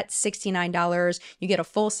Fab set, $69. You get a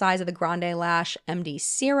full size of the Grande Lash MD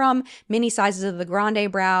Serum, mini sizes of the Grande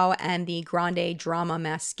Brow, and the Grande Drama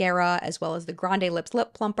Mascara, as well as the Grande Lips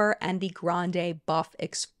Lip Plumper and the Grande Buff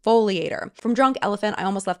Exfoliator. From Drunk Elephant, I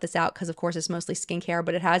almost left this out because of course it's mostly skincare,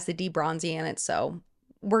 but it has the debronzy in it, so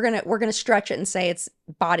we're gonna stretch it and say it's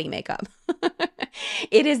body makeup.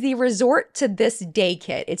 It is the Resort to This Day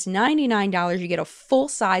kit. It's $99. You get a full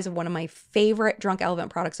size of one of my favorite Drunk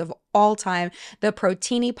Elephant products of all time, the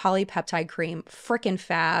Protini Polypeptide Cream. Frickin'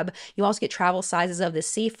 fab. You also get travel sizes of the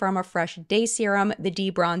C Firma Fresh Day Serum, the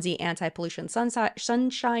D-Bronzy Anti-Pollution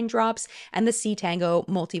Sunshine Drops, and the C Tango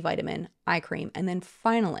Multivitamin Eye Cream. And then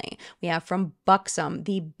finally, we have from Buxom,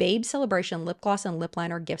 the Babe Celebration Lip Gloss and Lip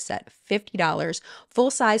Liner gift set, $50.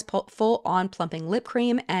 Full size, full on plumping lip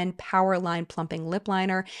cream and Power Line plumping lip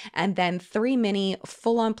liner, and then 3 mini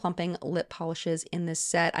full on plumping lip polishes in this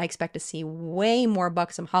set. I expect to see way more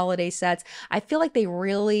Buxom holiday sets. I feel like they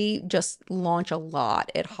really just launch a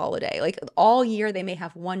lot at holiday. Like all year, they may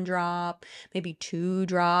have 1 drop, maybe 2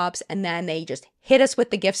 drops, and then they just hit us with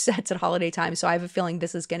the gift sets at holiday time. So I have a feeling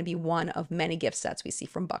this is going to be one of many gift sets we see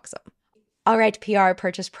from Buxom. All right, PR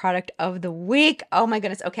purchase product of the week. Oh my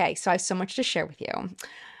goodness. Okay, so I have so much to share with you.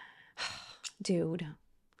 Dude,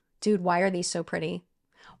 why are these so pretty?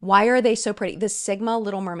 Why are they so pretty? The Sigma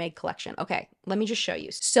Little Mermaid collection. Okay, let me just show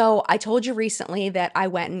you. So I told you recently that I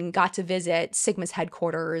went and got to visit Sigma's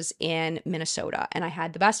headquarters in Minnesota, and I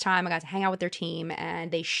had the best time. I got to hang out with their team,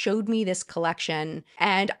 and they showed me this collection,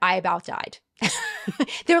 and I about died.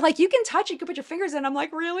 They're like, you can touch it, you can put your fingers in. I'm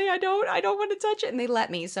like, really? I don't want to touch it. And they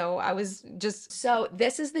let me. So I was just, so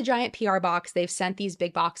this is the giant PR box. They've sent these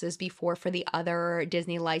big boxes before for the other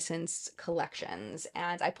Disney licensed collections.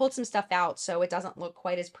 And I pulled some stuff out so it doesn't look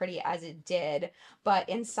quite as pretty as it did. But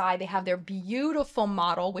inside they have their beautiful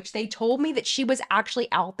model, which they told me that she was actually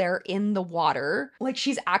out there in the water. Like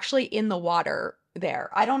she's actually in the water there.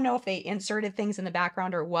 I don't know if they inserted things in the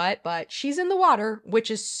background or what, but she's in the water,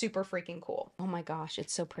 which is super freaking cool. Oh my gosh,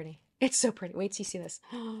 it's so pretty. It's so pretty. Wait till you see this.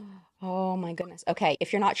 Oh my goodness. Okay,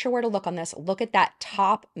 if you're not sure where to look on this, look at that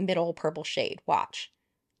top middle purple shade. Watch.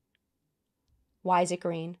 Why is it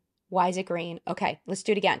green? Why is it green? Okay, let's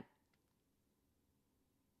do it again.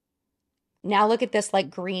 Now look at this like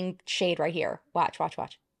green shade right here. Watch.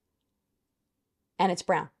 And it's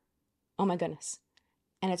brown. Oh my goodness.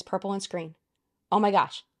 And it's purple and green. Oh my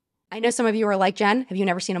gosh. I know some of you are like, Jen, have you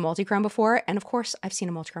never seen a multi-chrome before? And of course, I've seen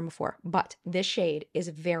a multi-chrome before, but this shade is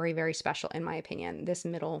very, very special in my opinion. This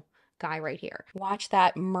middle guy right here. Watch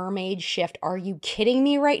that mermaid shift. Are you kidding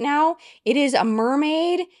me right now? It is a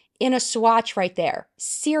mermaid in a swatch right there.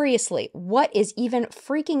 Seriously, what is even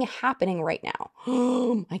freaking happening right now?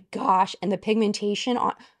 Oh my gosh. And the pigmentation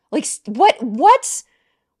on, like, what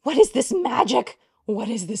is this magic? What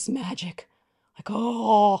is this magic? Like,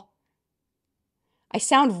 oh, I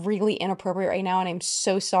sound really inappropriate right now, and I'm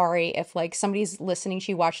so sorry if like somebody's listening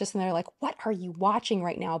to you watch this and they're like, "What are you watching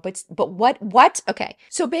right now?" But what? Okay.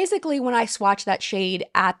 So basically, when I swatched that shade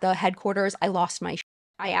at the headquarters, I lost my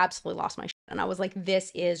I absolutely lost my shit. And I was like,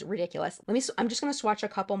 this is ridiculous. I'm just going to swatch a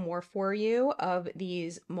couple more for you of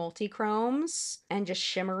these multi-chromes and just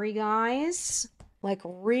shimmery guys. Like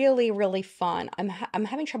really, really fun. I'm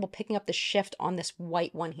having trouble picking up the shift on this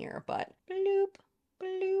white one here, but bloop,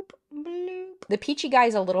 bloop, bloop. The peachy guy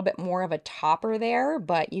is a little bit more of a topper there,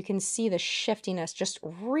 but you can see the shiftiness, just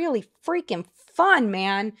really freaking fun,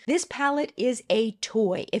 man. This palette is a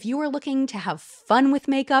toy. If you are looking to have fun with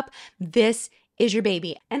makeup, this is your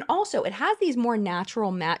baby. And also it has these more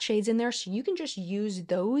natural matte shades in there, so you can just use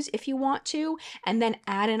those if you want to, and then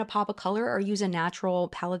add in a pop of color or use a natural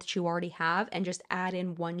palette that you already have and just add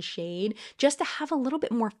in one shade just to have a little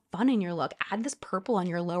bit more fun in your look. Add this purple on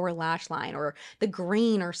your lower lash line or the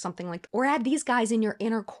green or something like that. Or add these guys in your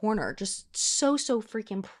inner corner. Just so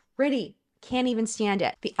freaking pretty. Can't even stand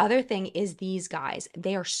it. The other thing is these guys.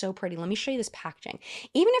 They are so pretty. Let me show you this packaging.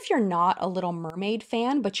 Even if you're not a Little Mermaid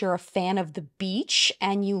fan, but you're a fan of the beach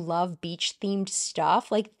and you love beach themed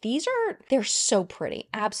stuff, like they're so pretty.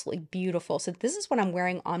 Absolutely beautiful. So this is what I'm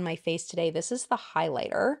wearing on my face today. This is the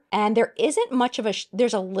highlighter. And there isn't much of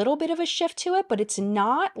there's a little bit of a shift to it, but it's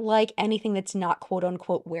not like anything that's not quote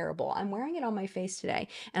unquote wearable. I'm wearing it on my face today.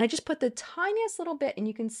 And I just put the tiniest little bit and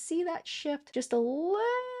you can see that shift just a little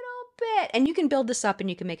bit. And you can build this up and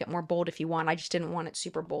you can make it more bold if you want. I just didn't want it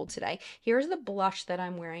super bold today. Here's the blush that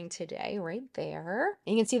I'm wearing today right there.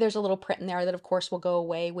 And you can see there's a little print in there that of course will go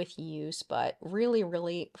away with use, but really,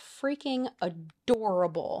 really freaking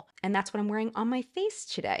adorable. And that's what I'm wearing on my face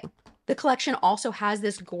today. The collection also has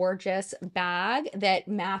this gorgeous bag that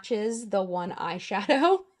matches the one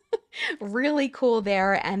eyeshadow. Really cool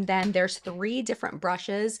there. And then there's 3 different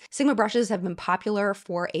brushes. Sigma brushes have been popular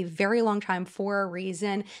for a very long time for a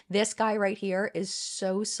reason. This guy right here is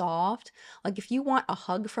so soft. Like if you want a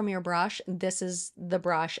hug from your brush, this is the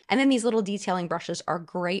brush. And then these little detailing brushes are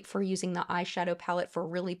great for using the eyeshadow palette for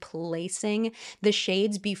really placing the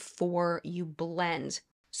shades before you blend.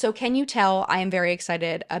 So can you tell I am very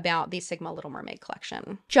excited about the Sigma Little Mermaid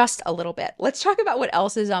collection? Just a little bit. Let's talk about what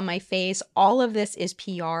else is on my face. All of this is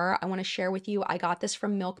PR. I want to share with you, I got this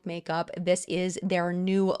from Milk Makeup. This is their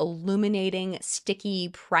new illuminating sticky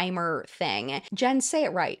primer thing. Jen, say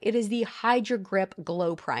it right. It is the Hydra Grip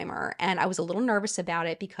Glow Primer. And I was a little nervous about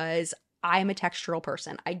it because I'm a textural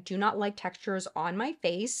person. I do not like textures on my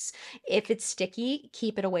face. If it's sticky,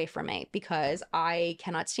 keep it away from me because I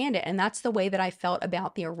cannot stand it. And that's the way that I felt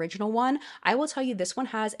about the original one. I will tell you this one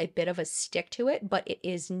has a bit of a stick to it, but it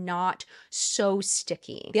is not so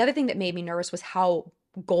sticky. The other thing that made me nervous was how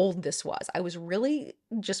gold this was. I was really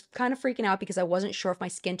just kind of freaking out because I wasn't sure if my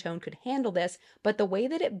skin tone could handle this, but the way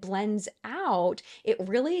that it blends out, it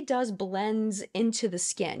really does blends into the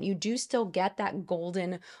skin. You do still get that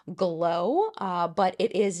golden glow, but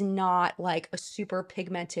it is not like a super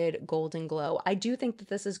pigmented golden glow. I do think that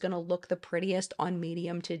this is going to look the prettiest on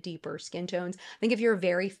medium to deeper skin tones. I think if you're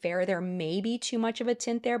very fair, there may be too much of a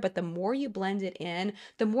tint there, but the more you blend it in,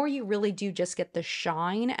 the more you really do just get the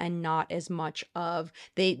shine and not as much of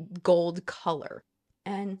the gold color.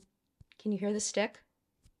 And can you hear the stick?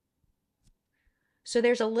 So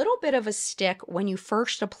there's a little bit of a stick when you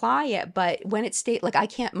first apply it, but when it stays, like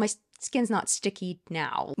my skin's not sticky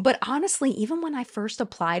now. But honestly, even when I first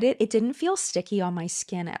applied it, it didn't feel sticky on my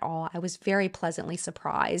skin at all. I was very pleasantly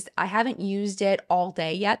surprised. I haven't used it all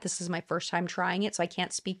day yet. This is my first time trying it, so I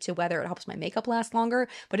can't speak to whether it helps my makeup last longer,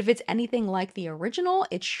 but if it's anything like the original,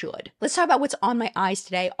 it should. Let's talk about what's on my eyes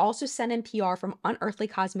today. Also sent in PR from Unearthly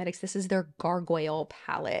Cosmetics. This is their Gargoyle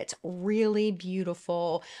palette. Really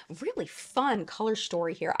beautiful, really fun color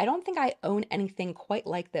story here. I don't think I own anything quite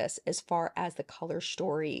like this as far as the color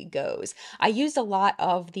story goes. I used a lot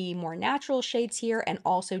of the more natural shades here and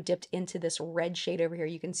also dipped into this red shade over here.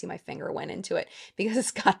 You can see my finger went into it because it's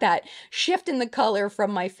got that shift in the color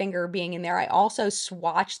from my finger being in there. I also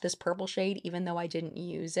swatched this purple shade even though I didn't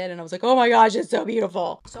use it, and I was like, oh my gosh, it's so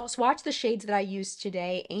beautiful. So I'll swatch the shades that I used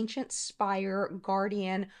today. Ancient Spire,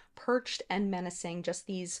 Guardian, Perched, and Menacing. Just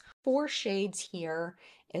these 4 shades here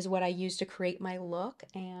is what I used to create my look.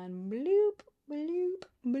 And bloop, bloop,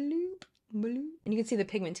 bloop, bloop. And you can see the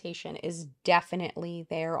pigmentation is definitely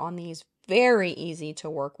there on these very easy to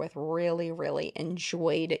work with. Really, really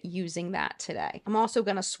enjoyed using that today. I'm also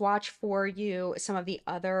going to swatch for you some of the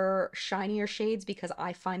other shinier shades because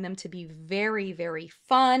I find them to be very, very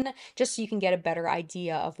fun, just so you can get a better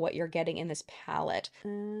idea of what you're getting in this palette.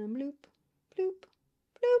 Bloop, bloop,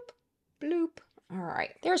 bloop, bloop. All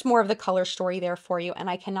right, there's more of the color story there for you, and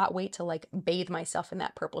I cannot wait to like bathe myself in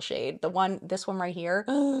that purple shade. This one right here.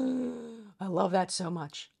 I love that so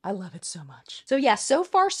much. I love it so much. So yeah, so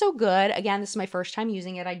far so good. Again, this is my first time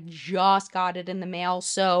using it. I just got it in the mail,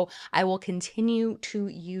 so I will continue to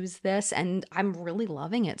use this, and I'm really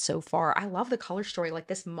loving it so far. I love the color story, like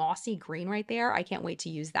this mossy green right there. I can't wait to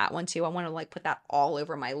use that one too. I want to like put that all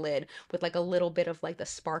over my lid with like a little bit of like the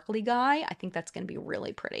sparkly guy. I think that's going to be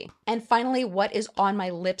really pretty. And finally, what is on my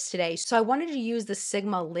lips today? So I wanted to use the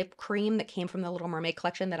Sigma lip cream that came from the Little Mermaid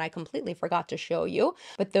collection that I completely forgot to show you,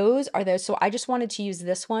 but those are those. So I just wanted to use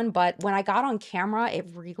this one, but when I got on camera, it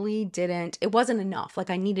wasn't enough. Like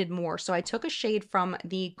I needed more. So I took a shade from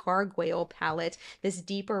the Gargoyle palette, this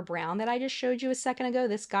deeper brown that I just showed you a second ago,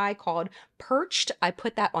 this guy called Perched. I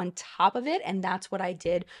put that on top of it, and that's what I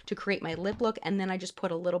did to create my lip look. And then I just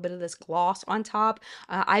put a little bit of this gloss on top.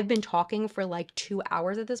 I've been talking for like 2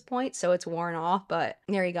 hours at this point, so it's worn off, but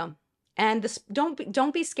there you go. And this,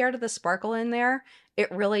 don't be scared of the sparkle in there. It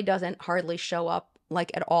really doesn't hardly show up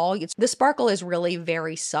like at all. The sparkle is really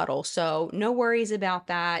very subtle, so no worries about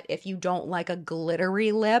that. If you don't like a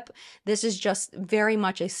glittery lip, this is just very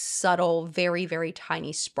much a subtle, very, very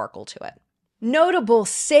tiny sparkle to it. Notable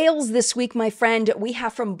sales this week, my friend, we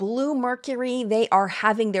have from Blue Mercury. They are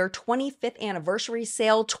having their 25th anniversary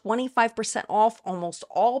sale, 25% off almost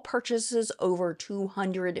all purchases over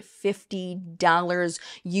 $250.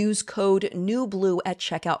 Use code NEWBLUE at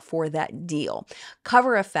checkout for that deal.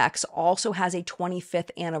 Cover FX also has a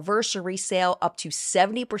 25th anniversary sale, up to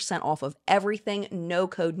 70% off of everything. No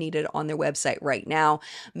code needed on their website right now.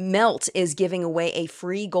 Melt is giving away a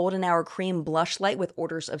free golden hour cream blush light with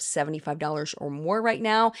orders of $75 or more right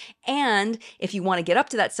now. And if you want to get up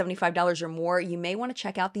to that $75 or more, you may want to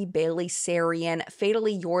check out the Bailey Sarian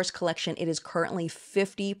Fatally Yours collection. It is currently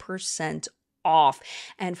 50% off.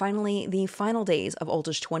 And finally, the final days of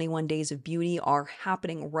Ulta's 21 Days of Beauty are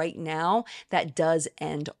happening right now. That does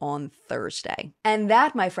end on Thursday. And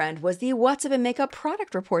that, my friend, was the What's Up in Makeup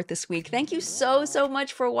product report this week. Thank you so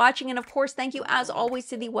much for watching. And of course, thank you as always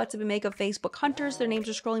to the What's Up in Makeup Facebook hunters. Their names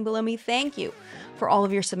are scrolling below me. Thank you for all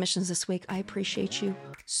of your submissions this week. I appreciate you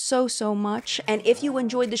so much. And if you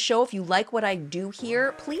enjoyed the show, if you like what I do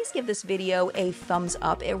here, please give this video a thumbs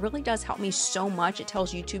up. It really does help me so much. It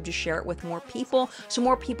tells YouTube to share it with more people, so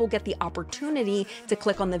more people get the opportunity to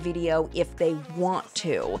click on the video if they want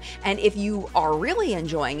to. And if you are really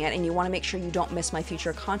enjoying it and you want to make sure you don't miss my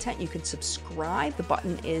future content, you can subscribe. The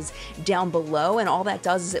button is down below, and all that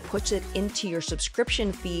does is it puts it into your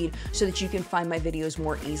subscription feed so that you can find my videos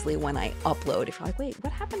more easily when I upload. If you're like, wait,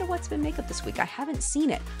 what happened to What's Been Makeup this week? I haven't seen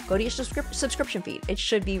it. Go to your subscription feed. It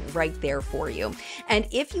should be right there for you. And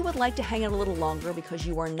if you would like to hang out a little longer because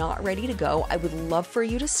you are not ready to go, I would love for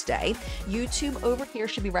you to stay. YouTube over here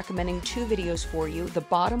should be recommending 2 videos for you. The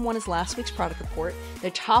bottom one is last week's product report.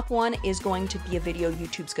 The top one is going to be a video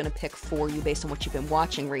YouTube's going to pick for you based on what you've been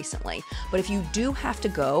watching recently. But if you do have to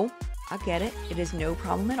go, I get it. It is no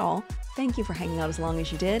problem at all. Thank you for hanging out as long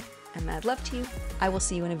as you did, and mad love to you. I will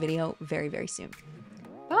see you in a video very soon.